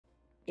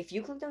if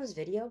you clicked on this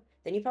video,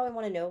 then you probably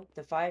want to know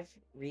the 5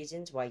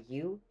 reasons why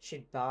you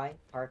should buy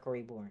Parkour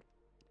Reborn.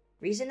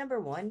 Reason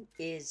number one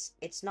is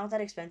it's not that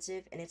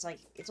expensive, and it's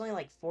only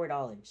like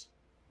 $4.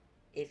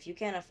 If you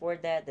can't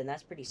afford that, then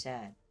that's pretty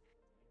sad.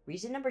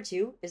 Reason number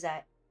two is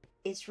that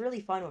it's really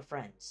fun with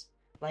friends.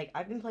 Like,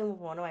 I've been playing with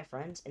one of my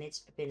friends, and it's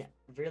been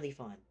really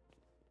fun.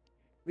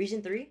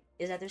 Reason three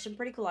is that there's some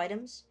pretty cool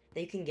items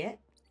that you can get,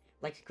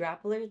 like a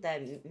grappler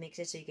that makes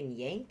it so you can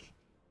yank,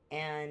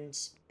 and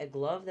a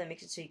glove that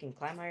makes it so you can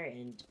climb higher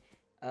and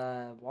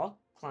wall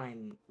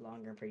climb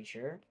longer, I'm pretty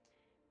sure.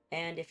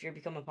 And if you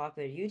become a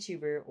popular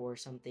YouTuber or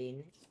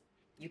something,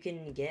 you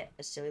can get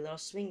a silly little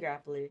swing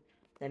grappler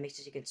that makes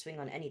it so you can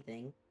swing on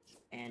anything.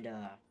 And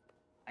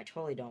I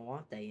totally don't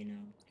want that, you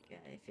know.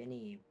 If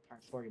any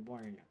Parkour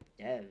Reborn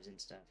devs and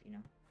stuff, you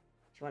know,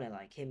 if you want to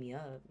like hit me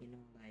up, you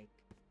know, like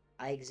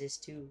I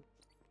exist too.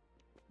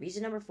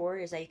 Reason number four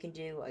is that you can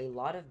do a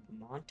lot of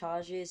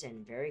montages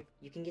and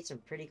you can get some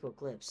pretty cool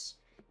clips.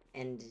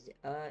 And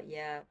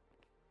yeah,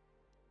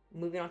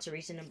 moving on to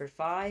reason number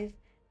five,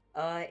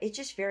 it's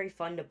just very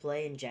fun to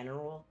play in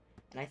general,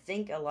 and I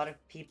think a lot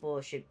of people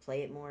should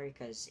play it more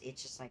because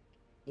it's just like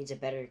needs a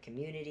better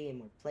community and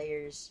more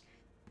players,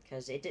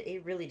 because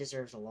it really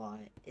deserves a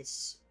lot.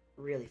 It's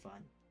really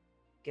fun.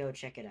 Go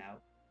check it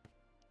out.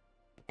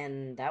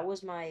 And that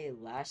was my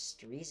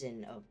last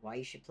reason of why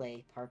you should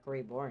play Parkour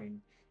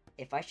Reborn.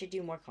 If I should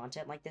do more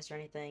content like this or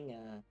anything,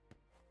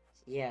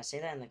 yeah, say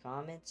that in the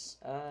comments.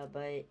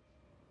 But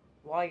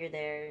while you're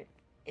there,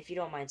 if you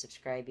don't mind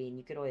subscribing,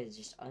 you could always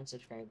just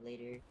unsubscribe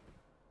later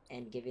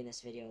and giving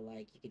this video a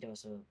like. You could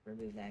also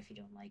remove that if you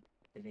don't like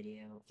the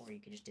video, or you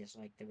could just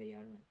dislike the video.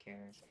 I don't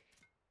care.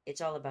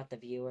 It's all about the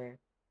viewer.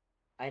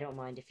 I don't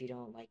mind if you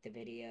don't like the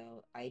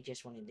video. I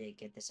just wanted to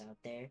get this out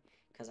there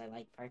because I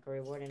like Parkour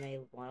Reward and I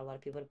want a lot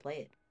of people to play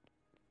it.